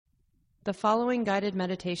The following guided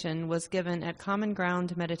meditation was given at Common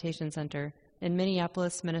Ground Meditation Center in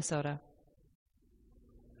Minneapolis, Minnesota.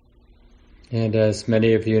 And as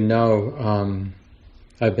many of you know,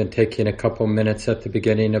 I've been taking a couple minutes at the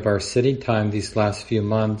beginning of our sitting time these last few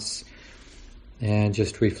months and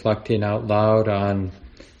just reflecting out loud on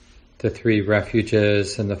the 3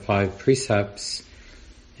 refuges and the 5 precepts,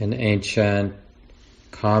 an ancient,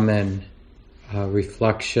 common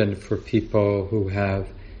reflection for people who have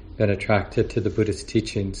been attracted to the Buddhist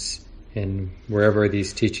teachings in wherever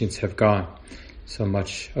these teachings have gone, so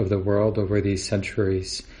much of the world over these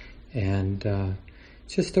centuries. And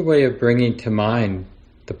just a way of bringing to mind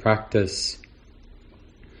the practice.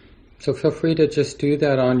 So feel free to just do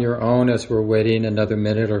that on your own as we're waiting another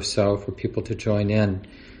minute or so for people to join in.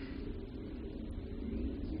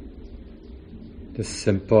 The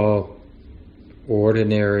simple,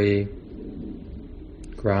 ordinary,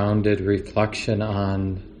 grounded reflection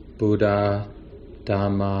on Buddha,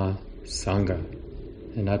 Dhamma, Sangha.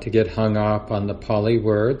 And not to get hung up on the Pali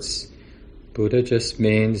words. Buddha just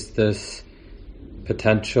means this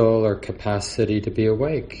potential or capacity to be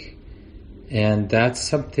awake. And that's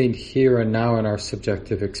something here and now in our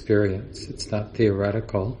subjective experience. It's not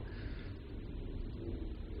theoretical.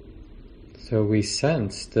 So we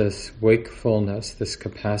sense this wakefulness, this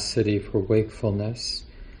capacity for wakefulness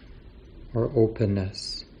or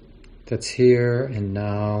openness that's here and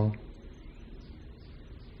now.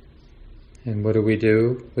 And what do we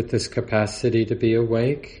do with this capacity to be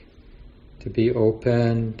awake, to be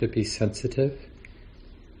open, to be sensitive?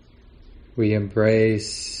 We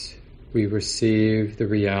embrace, we receive the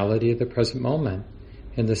reality of the present moment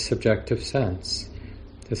in the subjective sense.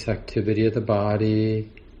 This activity of the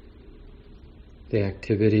body, the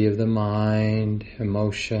activity of the mind,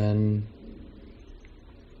 emotion.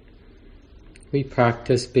 We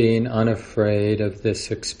practice being unafraid of this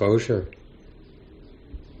exposure.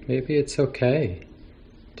 Maybe it's okay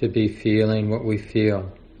to be feeling what we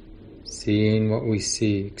feel, seeing what we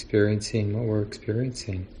see, experiencing what we're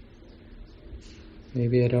experiencing.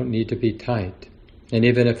 Maybe I don't need to be tight. And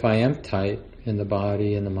even if I am tight in the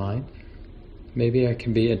body and the mind, maybe I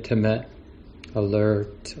can be intimate,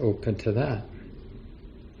 alert, open to that.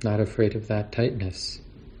 Not afraid of that tightness.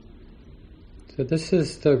 So this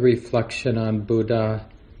is the reflection on Buddha,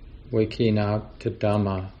 waking up to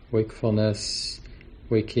Dhamma, wakefulness,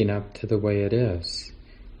 waking up to the way it is.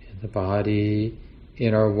 In the body,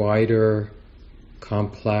 in our wider,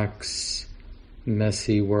 complex,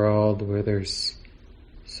 messy world where there's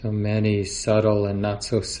so many subtle and not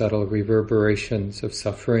so subtle reverberations of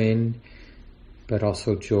suffering, but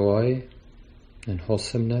also joy and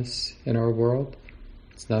wholesomeness in our world.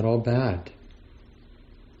 It's not all bad.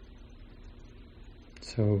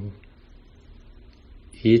 So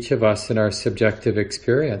each of us in our subjective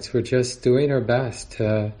experience, we're just doing our best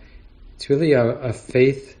to, it's really a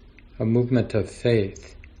faith, a movement of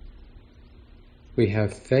faith. We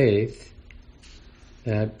have faith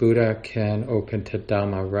that Buddha can open to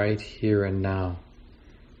Dhamma right here and now.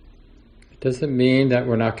 It doesn't mean that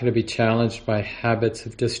we're not going to be challenged by habits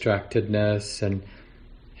of distractedness and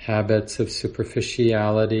habits of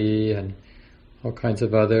superficiality and all kinds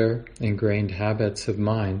of other ingrained habits of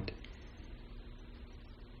mind.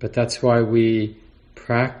 But that's why we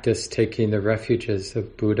practice taking the refuges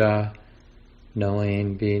of Buddha,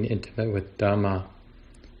 knowing, being intimate with Dhamma,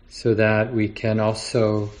 so that we can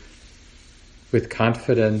also, with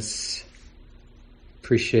confidence,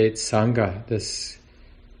 appreciate Sangha, this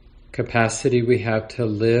capacity we have to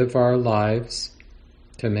live our lives,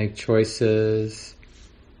 to make choices,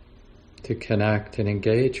 to connect and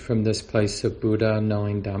engage from this place of Buddha,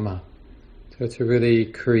 knowing Dhamma. So it's a really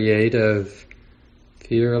creative,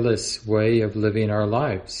 fearless way of living our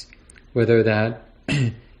lives, whether that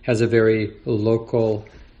has a very local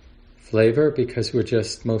flavor because we're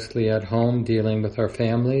just mostly at home dealing with our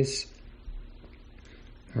families,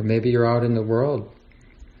 or maybe you're out in the world,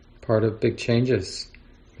 part of big changes,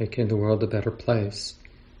 making the world a better place.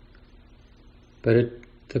 But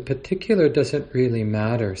the particular doesn't really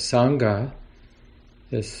matter. Sangha,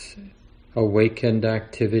 this awakened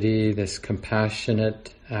activity, this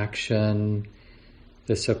compassionate action,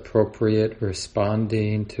 this appropriate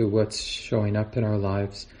responding to what's showing up in our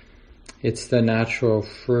lives, it's the natural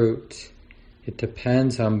fruit. It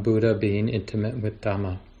depends on Buddha being intimate with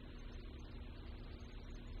Dhamma.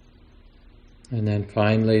 And then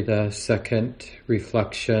finally the second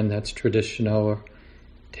reflection that's traditional,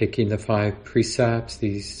 taking the 5 precepts,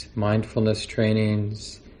 these mindfulness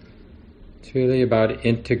trainings. It's really about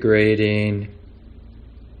integrating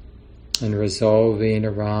and resolving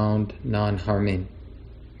around non-harming,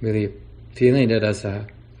 really feeling it as a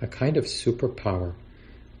a kind of superpower.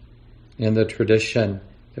 In the tradition,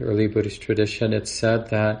 the early Buddhist tradition, it's said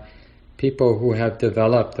that people who have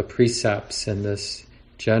developed the precepts and this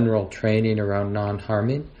general training around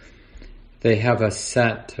non-harming, they have a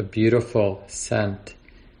scent, a beautiful scent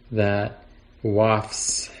that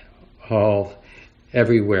wafts all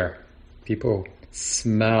everywhere. People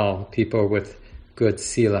smell people with good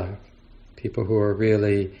sila, people who are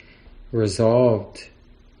really resolved.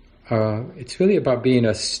 It's really about being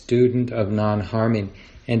a student of non-harming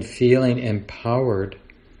and feeling empowered,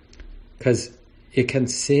 because it can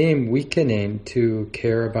seem weakening to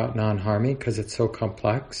care about non-harming because it's so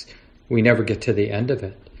complex. We never get to the end of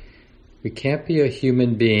it. We can't be a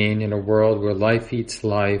human being in a world where life eats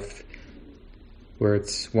life, where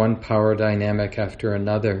it's one power dynamic after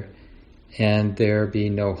another, and there be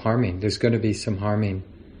no harming. There's going to be some harming.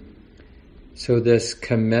 So this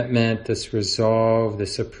commitment, this resolve,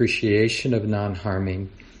 this appreciation of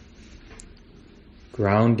non-harming,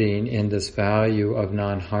 grounding in this value of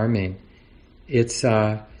non-harming, it's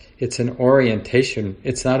an orientation.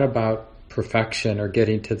 It's not about perfection or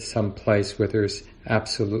getting to some place where there's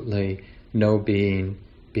absolutely no being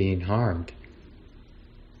harmed.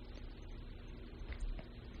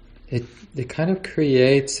 It kind of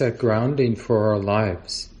creates a grounding for our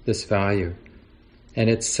lives, this value. And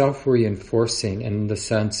it's self-reinforcing in the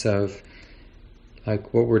sense of,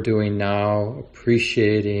 like what we're doing now,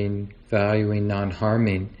 appreciating, valuing,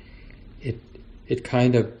 non-harming. It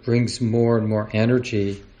kind of brings more and more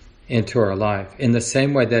energy into our life. In the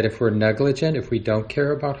same way that if we're negligent, if we don't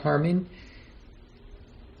care about harming,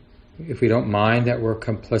 if we don't mind that we're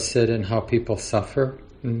complicit in how people suffer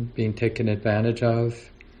and being taken advantage of,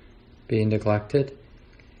 being neglected,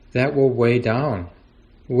 that will weigh down.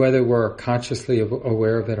 Whether we're consciously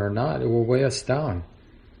aware of it or not, it will weigh us down.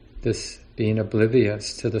 This being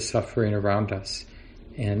oblivious to the suffering around us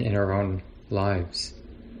and in our own lives.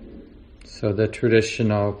 So the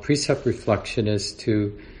traditional precept reflection is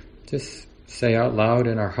to just say out loud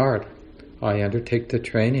in our heart, I undertake the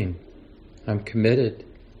training. I'm committed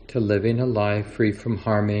to living a life free from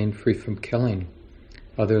harming, free from killing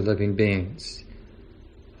other living beings.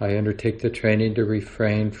 I undertake the training to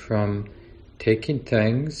refrain from taking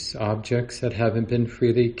things, objects that haven't been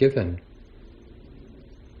freely given.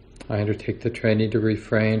 I undertake the training to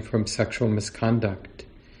refrain from sexual misconduct,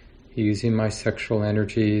 using my sexual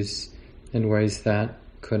energies in ways that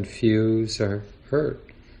confuse or hurt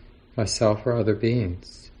myself or other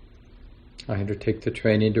beings. I undertake the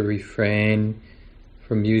training to refrain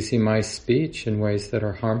from using my speech in ways that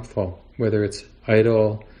are harmful, whether it's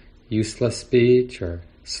idle, useless speech or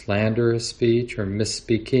slanderous speech or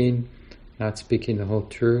misspeaking, not speaking the whole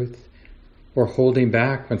truth, or holding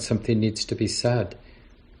back when something needs to be said.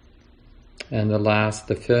 And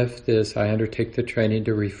the fifth is I undertake the training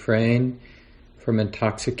to refrain from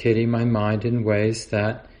intoxicating my mind in ways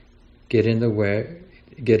that get in the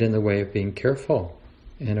way of being careful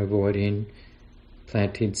and avoiding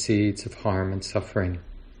planting seeds of harm and suffering.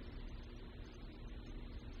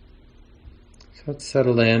 So let's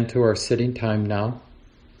settle into our sitting time now.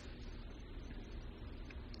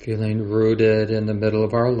 Feeling rooted in the middle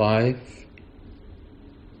of our life.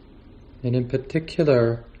 And in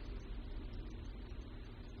particular,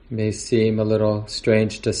 it may seem a little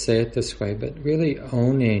strange to say it this way, but really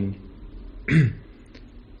owning,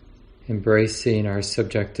 embracing our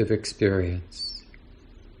subjective experience.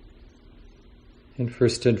 And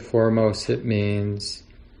first and foremost, it means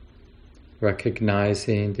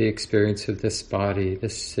recognizing the experience of this body,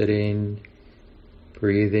 this sitting,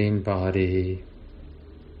 breathing body,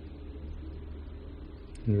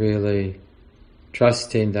 and really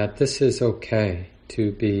trusting that this is okay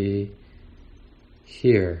to be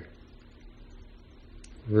here,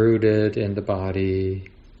 rooted in the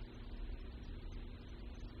body,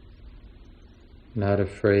 not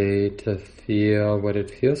afraid to feel what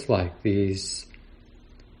it feels like, these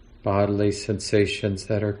bodily sensations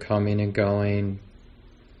that are coming and going,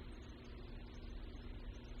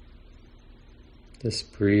 this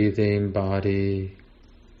breathing body,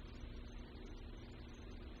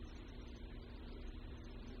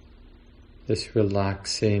 this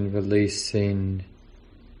relaxing, releasing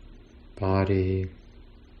body.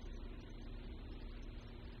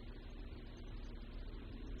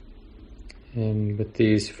 And with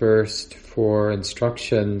these first 4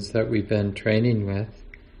 instructions that we've been training with,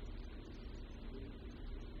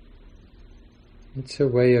 it's a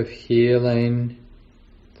way of healing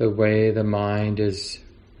the way the mind is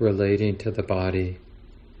relating to the body.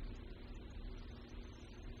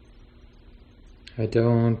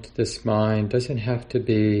 This mind doesn't have to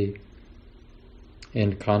be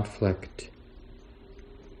in conflict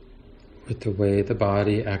with the way the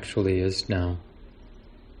body actually is now.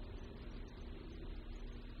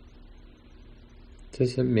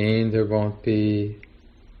 Doesn't mean there won't be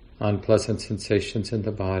unpleasant sensations in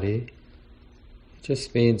the body. It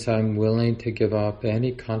just means I'm willing to give up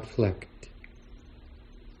any conflict.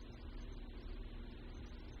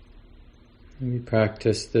 And we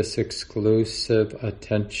practice this exclusive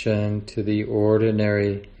attention to the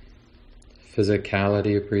ordinary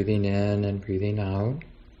physicality of breathing in and breathing out.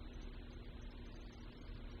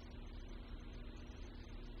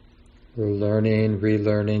 We're learning,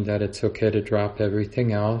 relearning that it's okay to drop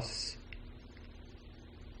everything else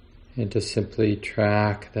and to simply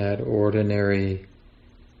track that ordinary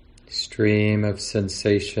stream of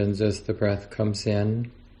sensations as the breath comes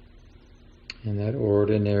in, and that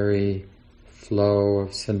ordinary flow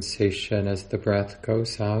of sensation as the breath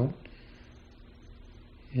goes out.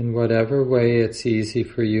 In whatever way it's easy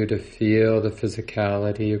for you to feel the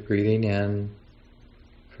physicality of breathing in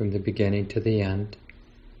from the beginning to the end,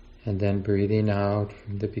 and then breathing out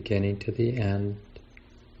from the beginning to the end.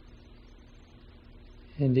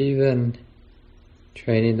 And even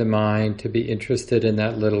training the mind to be interested in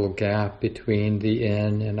that little gap between the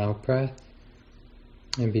in and out breath,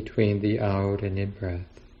 and between the out and in breath.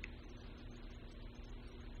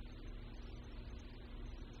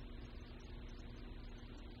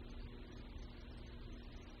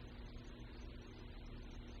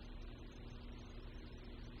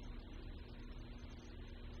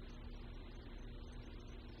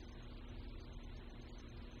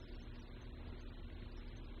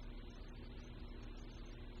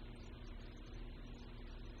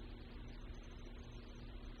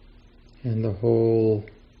 And the whole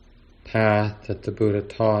path that the Buddha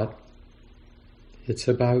taught, it's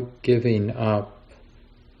about giving up,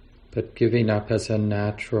 but giving up as a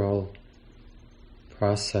natural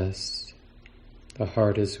process. The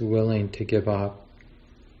heart is willing to give up.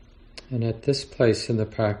 And at this place in the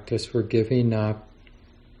practice, we're giving up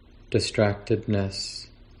distractedness,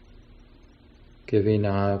 giving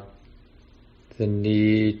up the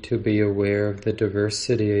need to be aware of the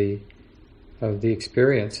diversity of the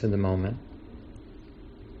experience in the moment.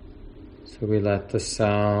 So we let the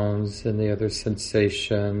sounds and the other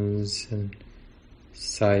sensations and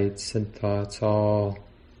sights and thoughts all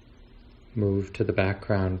move to the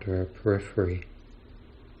background or periphery.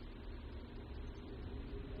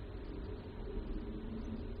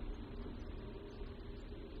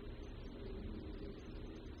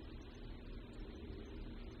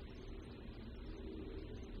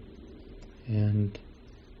 And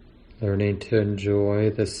learning to enjoy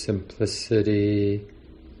the simplicity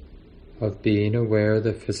of being aware of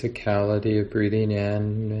the physicality of breathing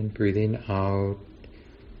in and breathing out,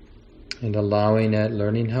 and allowing it,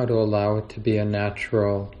 learning how to allow it to be a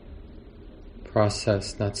natural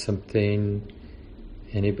process, not something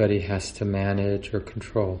anybody has to manage or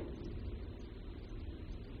control.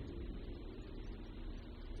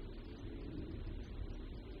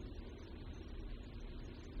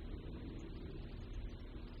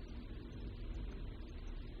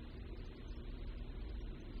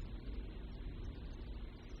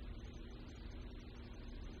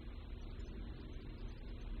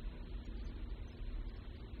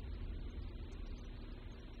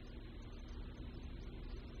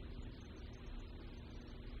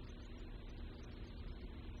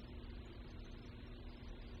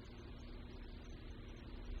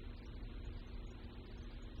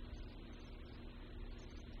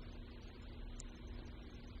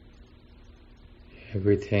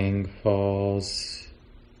 Everything falls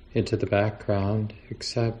into the background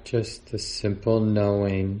except just the simple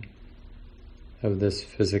knowing of this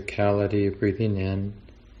physicality of breathing in,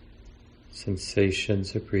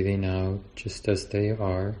 sensations of breathing out just as they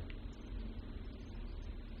are.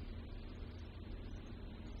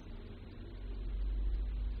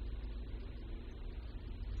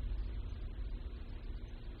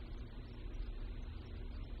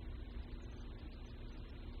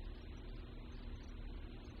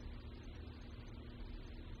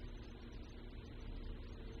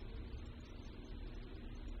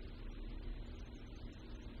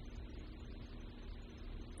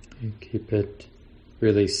 And keep it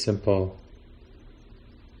really simple.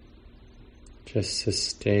 Just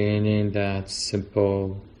sustaining that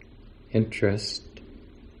simple interest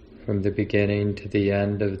from the beginning to the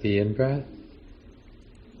end of the in-breath,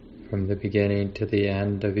 from the beginning to the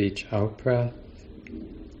end of each out-breath,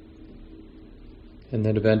 and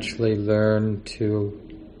then eventually learn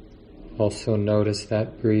to also notice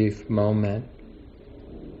that brief moment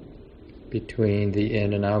between the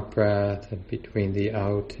in and out breath and between the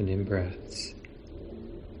out and in breaths.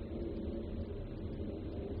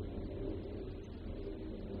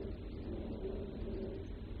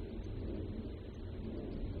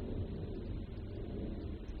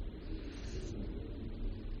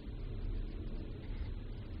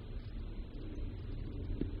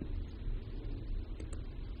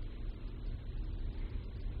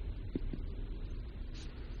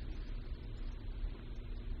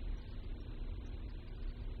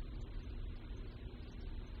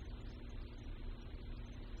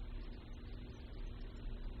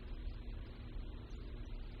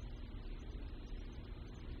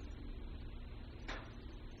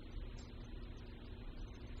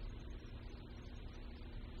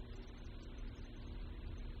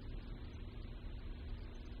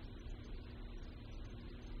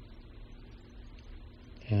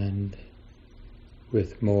 And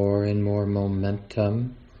with more and more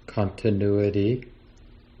momentum, continuity,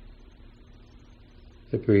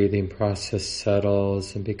 the breathing process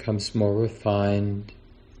settles and becomes more refined.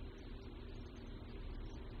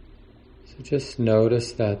 So just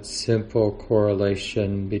notice that simple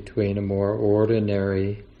correlation between a more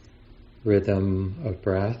ordinary rhythm of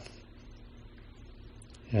breath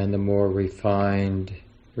and the more refined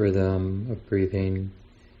rhythm of breathing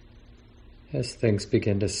as things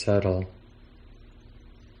begin to settle.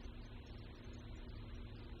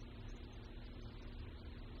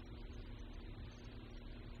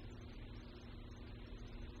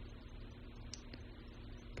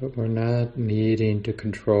 But we're not needing to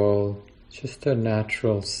control, just a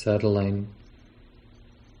natural settling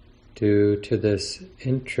due to this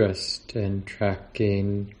interest in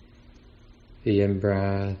tracking the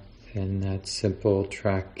in-breath and that simple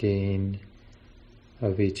tracking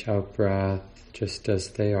of each out-breath just as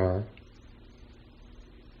they are.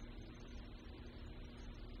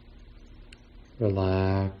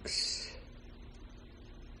 Relax.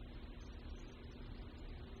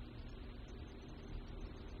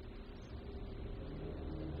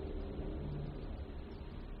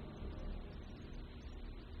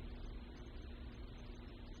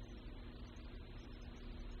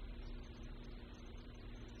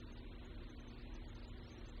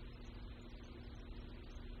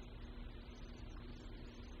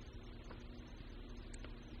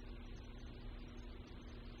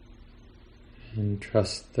 And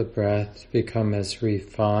trust the breath to become as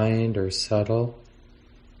refined or subtle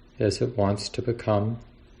as it wants to become.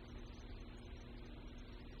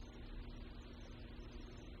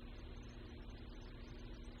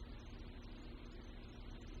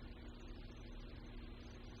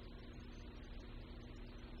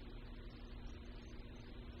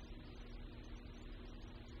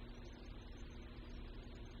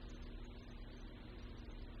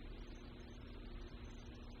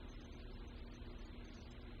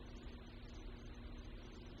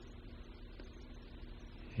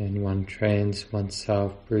 And one trains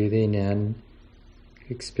oneself breathing in,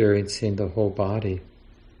 experiencing the whole body.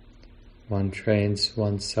 One trains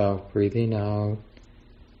oneself breathing out,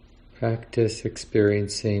 practice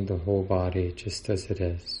experiencing the whole body just as it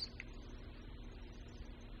is.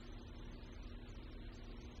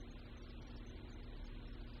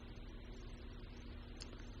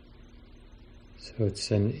 So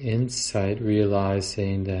it's an insight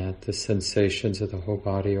realizing that the sensations of the whole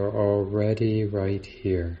body are already right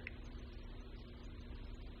here.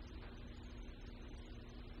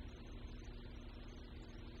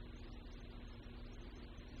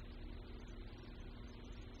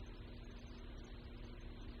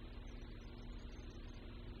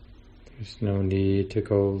 There's no need to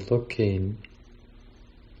go looking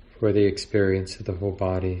for the experience of the whole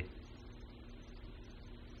body.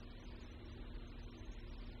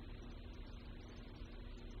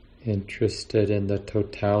 Interested in the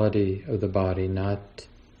totality of the body, not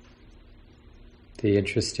the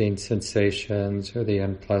interesting sensations or the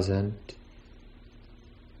unpleasant,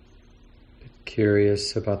 but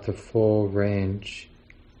curious about the full range,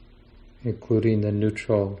 including the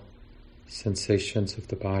neutral sensations of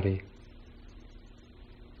the body.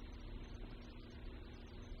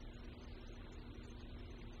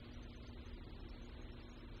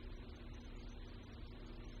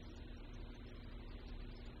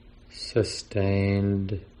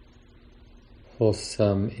 Sustained,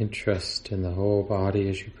 wholesome interest in the whole body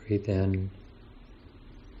as you breathe in,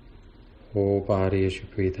 whole body as you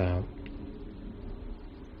breathe out.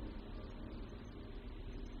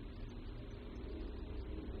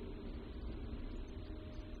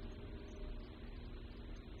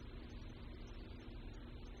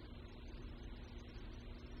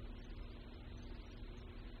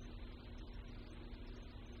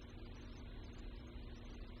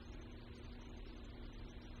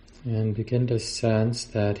 And begin to sense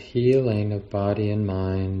that healing of body and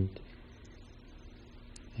mind,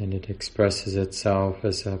 and it expresses itself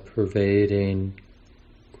as a pervading,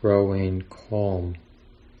 growing calm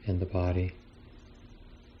in the body.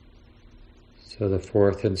 So the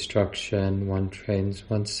fourth instruction, one trains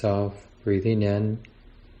oneself, breathing in,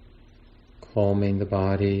 calming the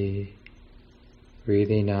body,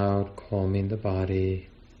 breathing out, calming the body.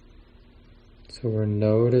 So we're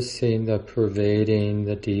noticing the pervading,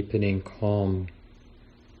 the deepening calm.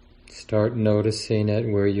 Start noticing it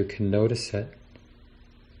where you can notice it.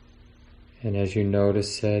 And as you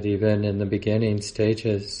notice it, even in the beginning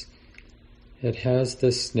stages, it has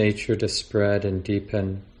this nature to spread and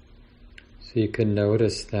deepen. So you can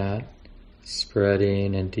notice that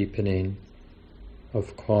spreading and deepening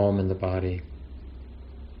of calm in the body.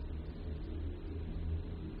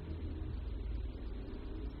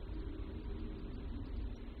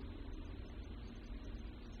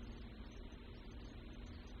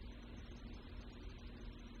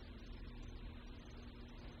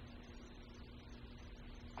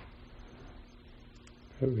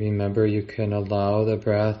 But remember, you can allow the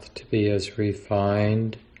breath to be as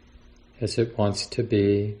refined as it wants to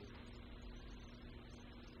be.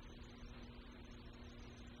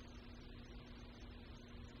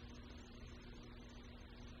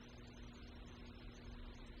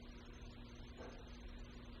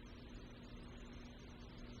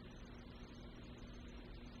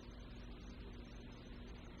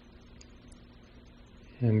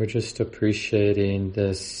 And we're just appreciating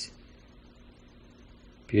this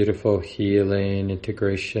beautiful healing,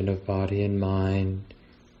 integration of body and mind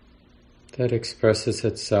that expresses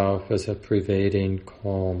itself as a pervading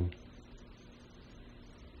calm.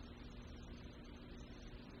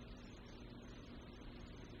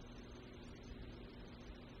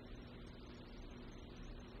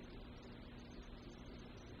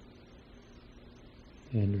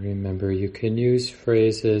 And remember, you can use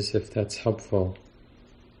phrases if that's helpful.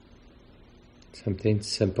 Something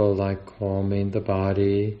simple like calming the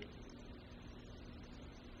body,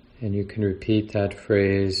 and you can repeat that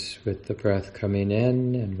phrase with the breath coming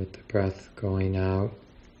in and with the breath going out,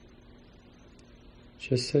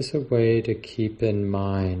 just as a way to keep in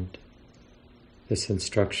mind this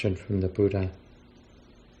instruction from the Buddha.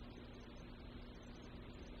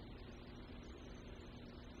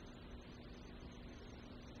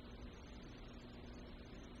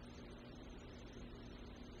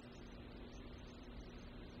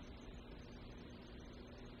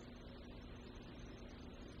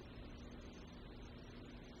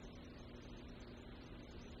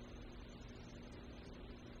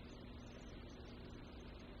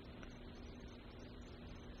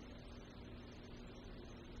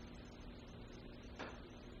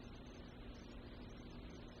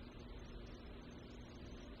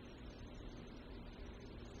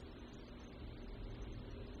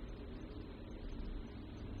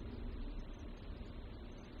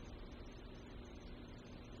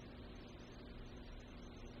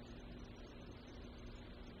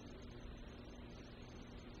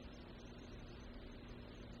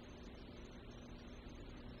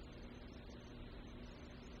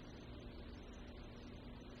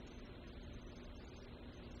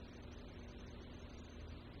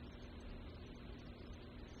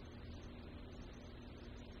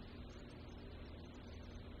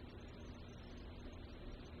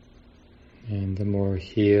 And the more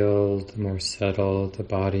healed, the more settled the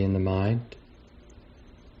body and the mind,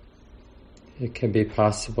 it can be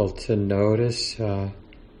possible to notice a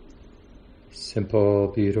simple,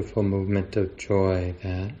 beautiful movement of joy,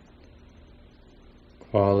 that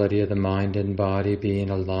quality of the mind and body being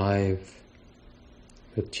alive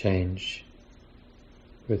with change,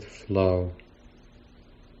 with flow,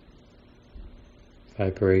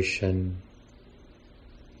 vibration.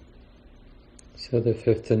 So the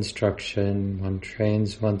fifth instruction, one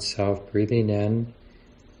trains oneself breathing in,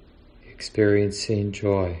 experiencing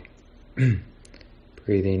joy.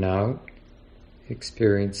 Breathing out,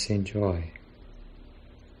 experiencing joy.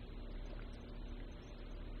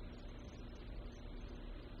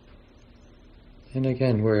 And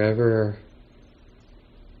again, wherever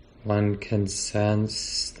one can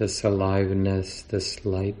sense this aliveness, this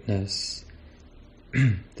lightness,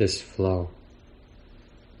 this flow.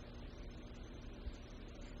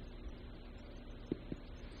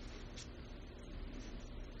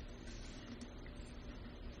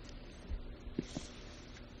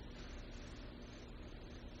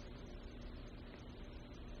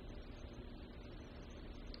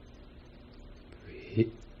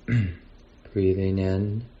 Breathing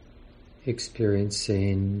in,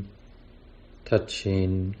 experiencing,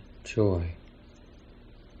 touching joy.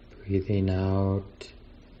 Breathing out,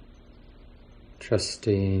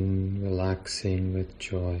 trusting, relaxing with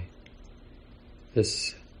joy.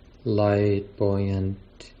 This light,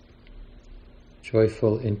 buoyant,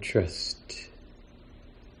 joyful interest.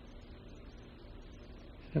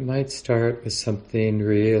 It might start with something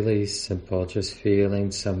really simple, just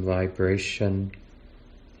feeling some vibration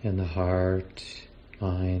in the heart,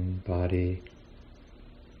 mind, body.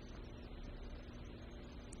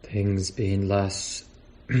 Things being less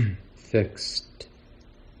fixed,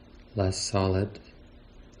 less solid,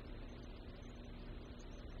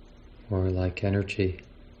 more like energy.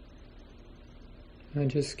 And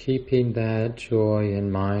just keeping that joy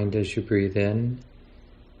in mind as you breathe in,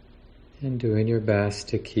 and doing your best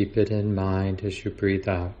to keep it in mind as you breathe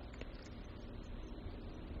out.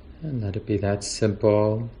 And let it be that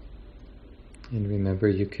simple. And remember,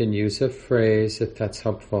 you can use a phrase if that's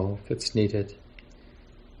helpful, if it's needed.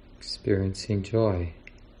 Experiencing joy.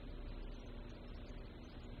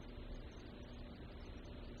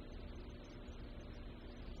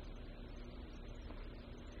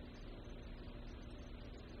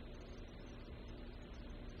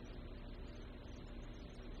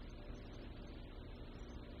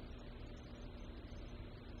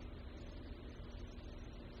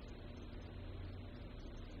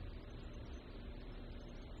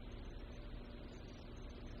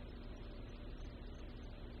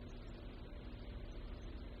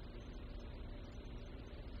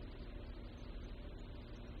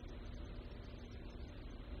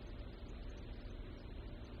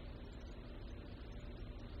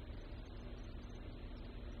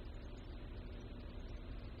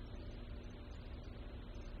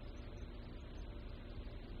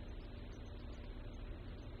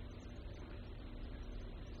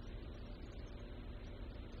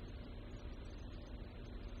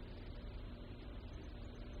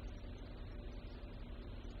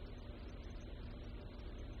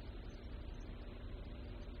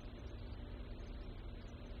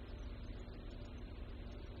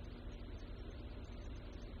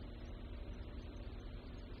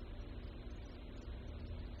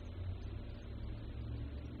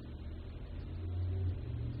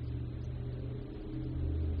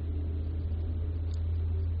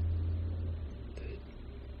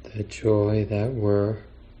 the joy that we're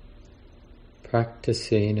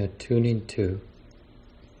practicing attuning to,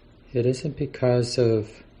 it isn't because of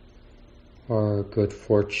our good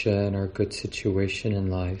fortune or good situation in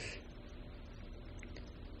life.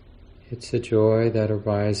 It's a joy that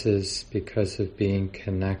arises because of being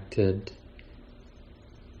connected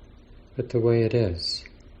with the way it is.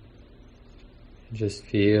 Just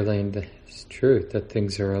feeling this truth that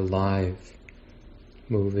things are alive,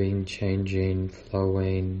 moving, changing,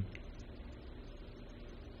 flowing.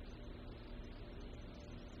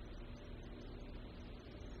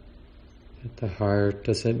 That the heart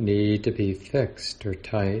doesn't need to be fixed or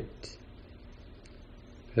tight,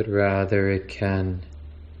 but rather it can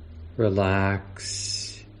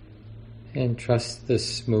relax and trust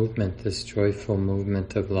this movement, this joyful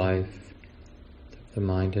movement of life, of the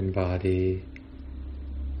mind and body,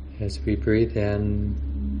 as we breathe in,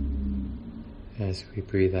 as we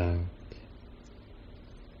breathe out.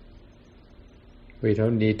 We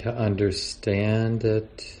don't need to understand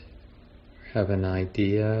it, or have an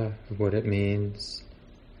idea of what it means.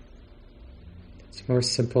 It's more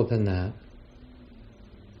simple than that.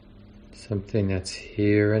 Something that's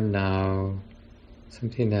here and now,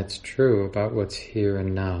 something that's true about what's here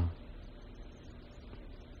and now.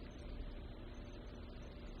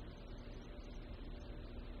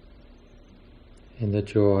 And the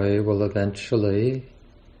joy will eventually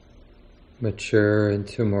mature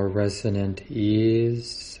into more resonant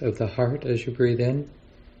ease of the heart as you breathe in,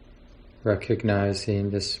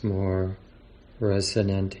 recognizing this more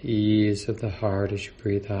resonant ease of the heart as you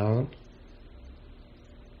breathe out.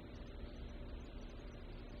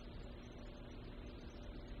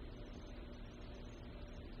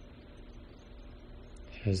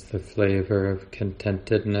 As the flavor of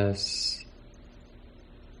contentedness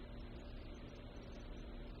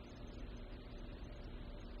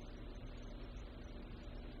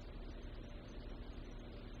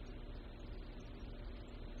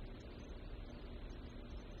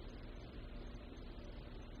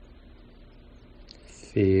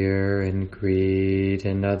fear and greed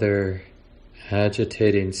and other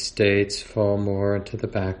agitating states fall more into the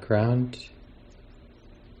background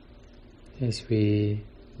as we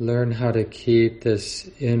learn how to keep this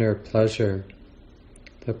inner pleasure,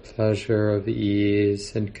 the pleasure of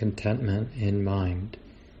ease and contentment in mind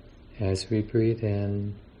as we breathe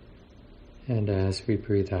in and as we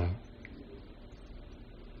breathe out.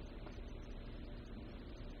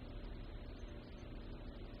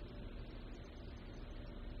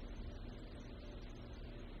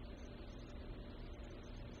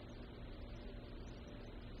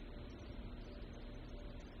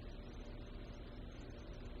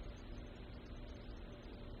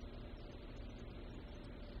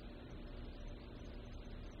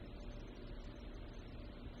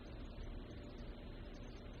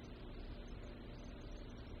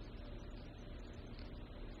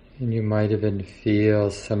 And you might even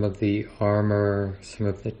feel some of the armor, some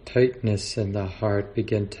of the tightness in the heart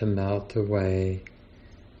begin to melt away.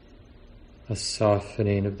 A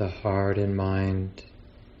softening of the heart and mind,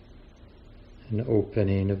 an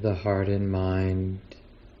opening of the heart and mind.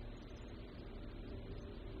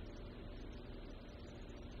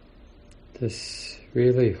 This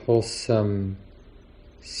really wholesome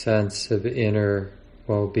sense of inner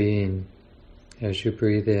well-being as you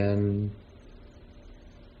breathe in,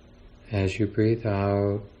 as you breathe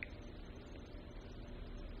out.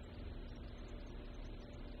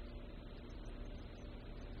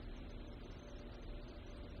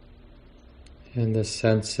 And the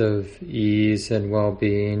sense of ease and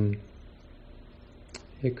well-being,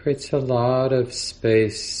 it creates a lot of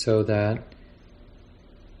space so that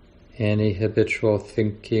any habitual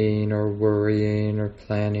thinking or worrying or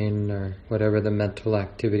planning or whatever the mental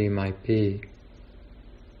activity might be,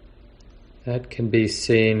 that can be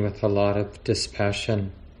seen with a lot of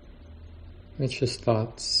dispassion. It's just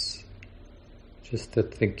thoughts, just the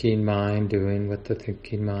thinking mind doing what the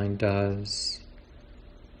thinking mind does.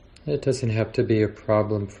 It doesn't have to be a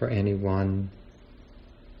problem for anyone.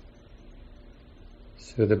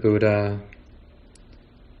 So the Buddha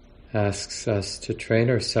asks us to train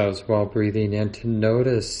ourselves while breathing in to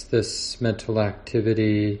notice this mental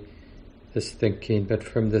activity, this thinking, but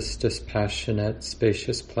from this dispassionate,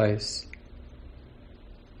 spacious place.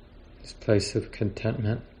 This place of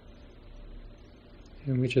contentment.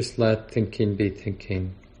 And we just let thinking be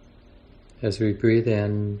thinking as we breathe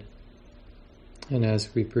in and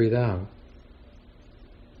as we breathe out.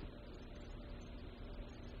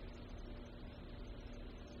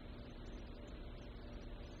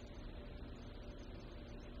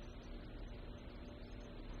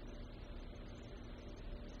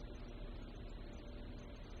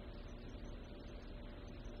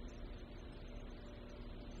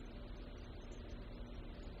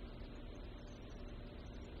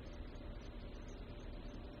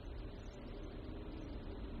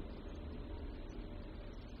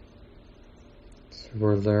 So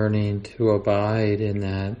we're learning to abide in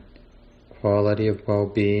that quality of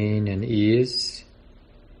well-being and ease.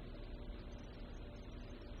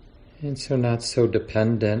 And so not so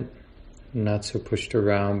dependent, not so pushed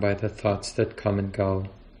around by the thoughts that come and go.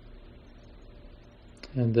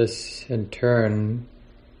 And this, in turn,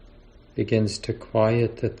 begins to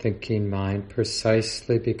quiet the thinking mind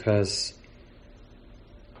precisely because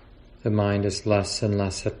the mind is less and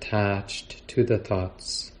less attached to the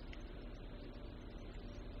thoughts.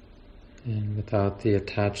 And without the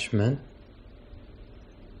attachment,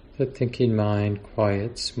 the thinking mind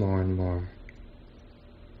quiets more and more.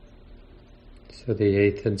 So the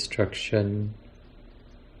 8th instruction,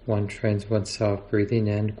 one trains oneself breathing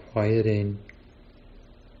in, quieting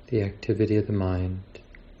the activity of the mind,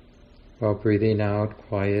 while breathing out,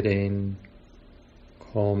 quieting,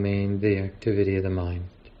 calming the activity of the mind.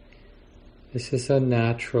 This is a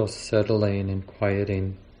natural settling and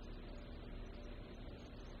quieting.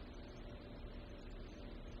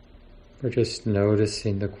 We're just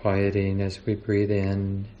noticing the quieting as we breathe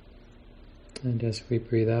in and as we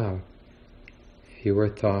breathe out. Fewer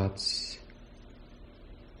thoughts.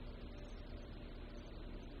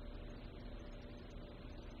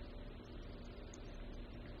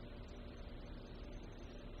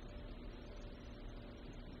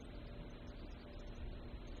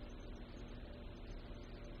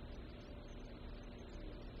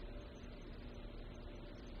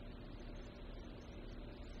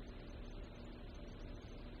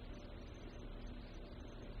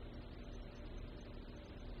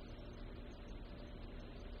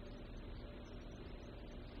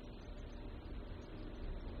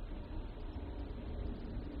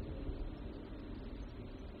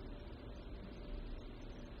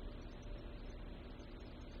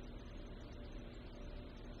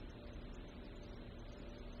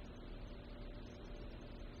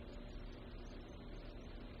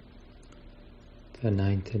 The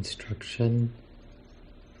 9th instruction,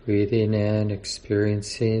 breathing in,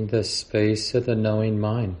 experiencing the space of the knowing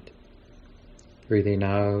mind. Breathing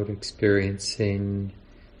out, experiencing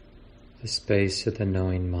the space of the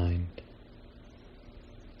knowing mind.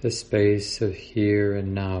 The space of here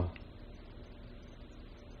and now.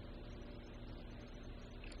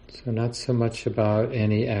 So not so much about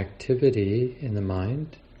any activity in the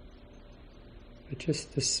mind, but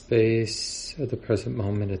just the space of the present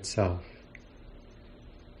moment itself.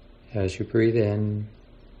 As you breathe in,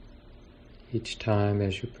 each time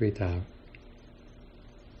as you breathe out.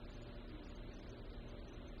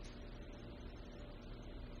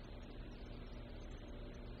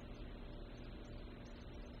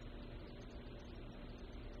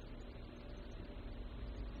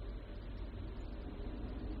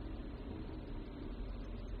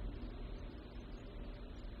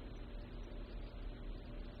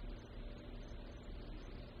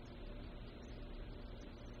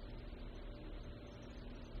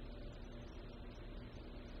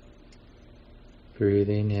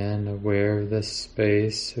 Breathing in, aware of the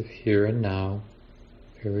space of here and now,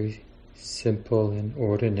 very simple and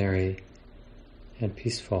ordinary and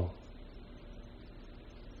peaceful.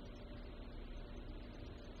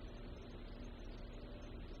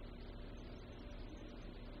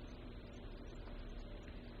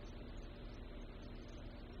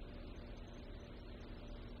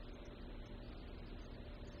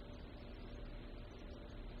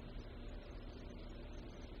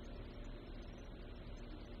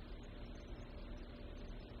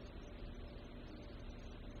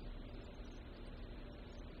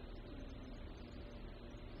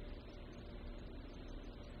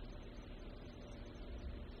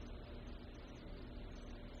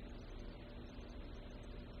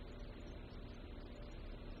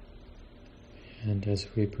 And as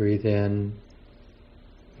we breathe in,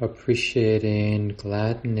 appreciating,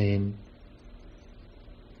 gladdening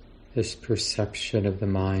this perception of the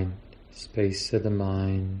mind, space of the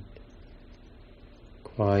mind,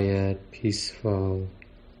 quiet, peaceful,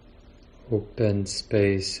 open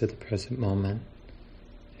space of the present moment.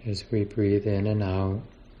 As we breathe in and out,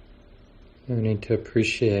 learning to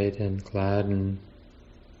appreciate and gladden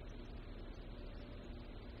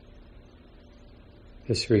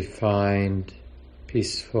this refined,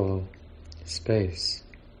 peaceful space.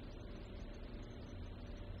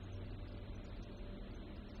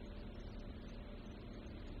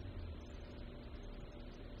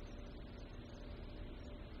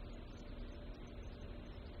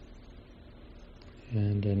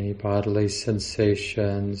 And any bodily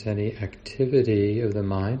sensations, any activity of the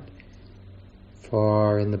mind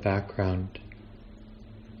far in the background.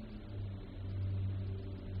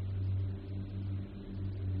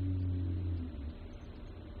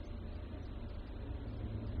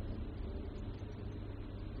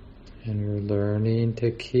 And we're learning to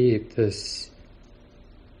keep this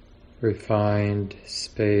refined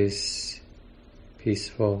space,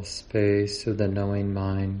 peaceful space of the knowing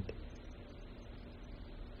mind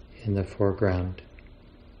in the foreground.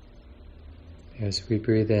 As we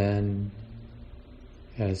breathe in,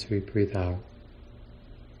 as we breathe out.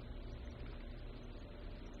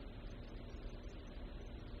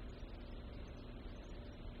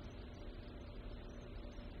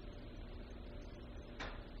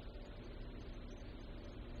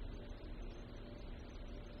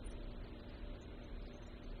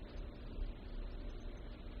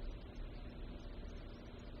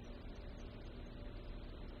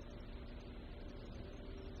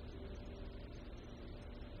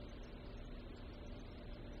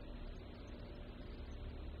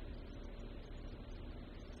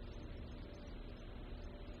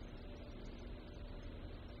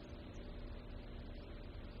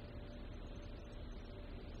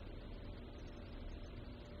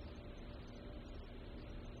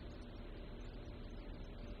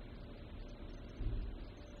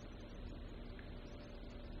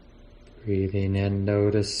 Breathing in,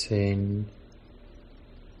 noticing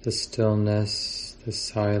the stillness, the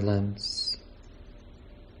silence,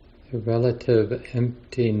 the relative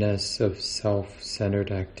emptiness of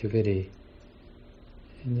self-centered activity,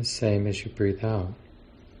 and the same as you breathe out.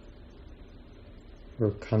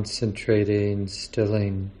 We're concentrating,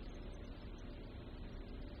 stilling,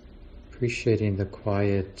 appreciating the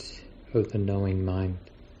quiet of the knowing mind.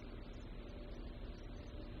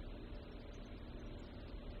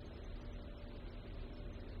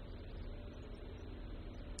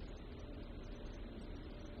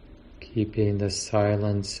 Keeping the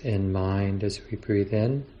silence in mind as we breathe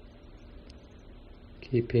in,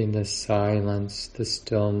 keeping the silence, the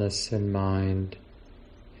stillness in mind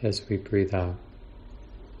as we breathe out.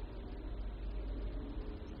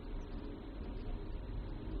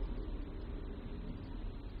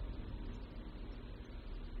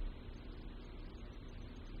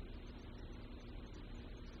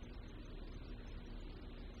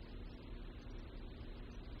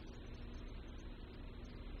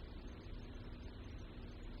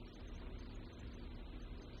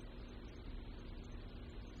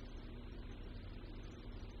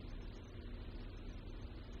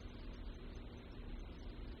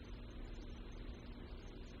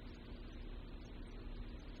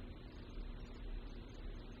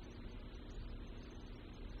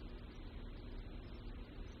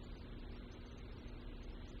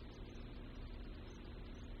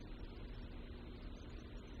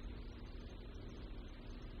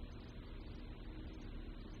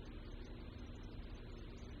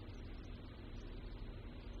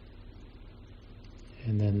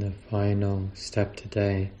 And then the final step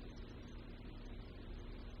today,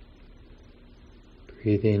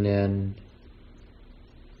 breathing in,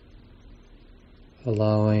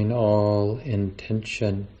 allowing all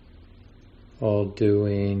intention, all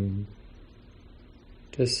doing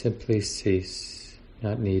to simply cease,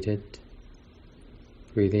 not needed.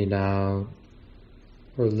 Breathing out,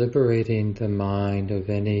 or liberating the mind of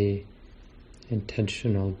any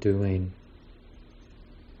intentional doing.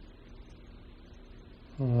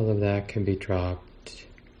 All of that can be dropped,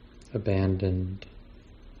 abandoned,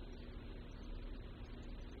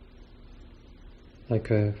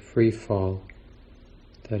 like a free fall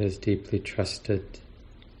that is deeply trusted.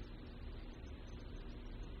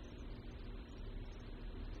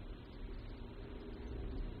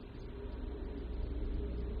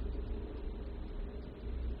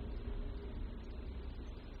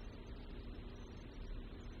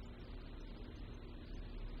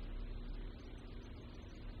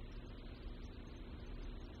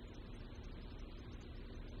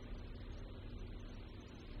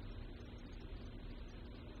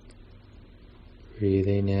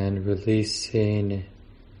 Breathing in, releasing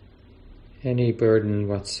any burden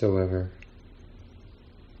whatsoever.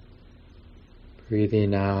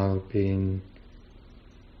 Breathing out, feeling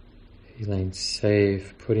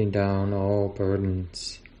safe, putting down all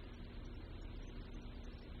burdens.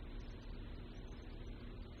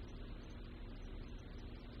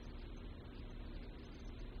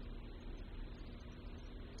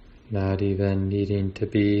 Not even needing to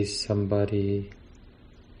be somebody.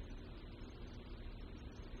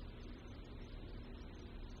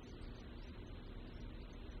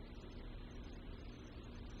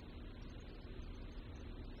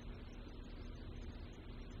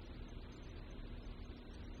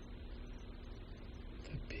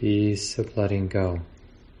 Peace of letting go.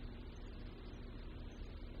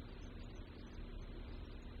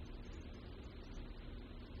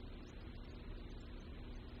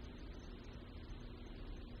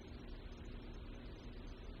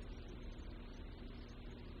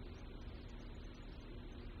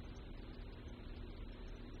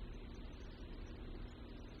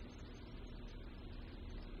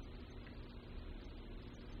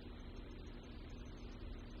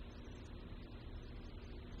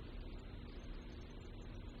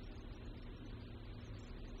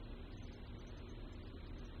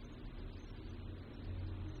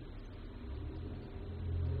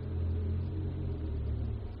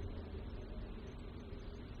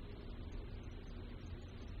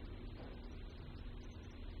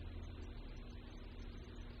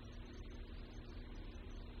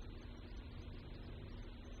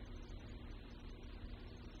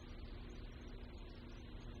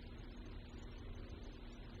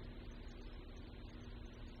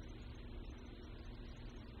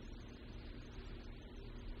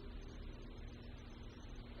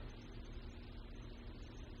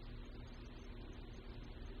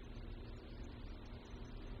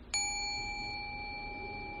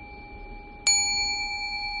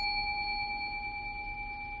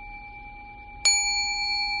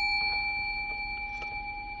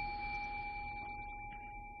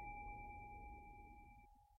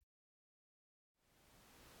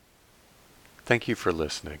 Thank you for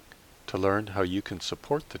listening. To learn how you can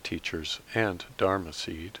support the teachers and Dharma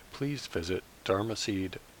Seed, please visit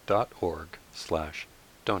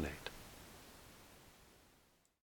dharmaseed.org/donate.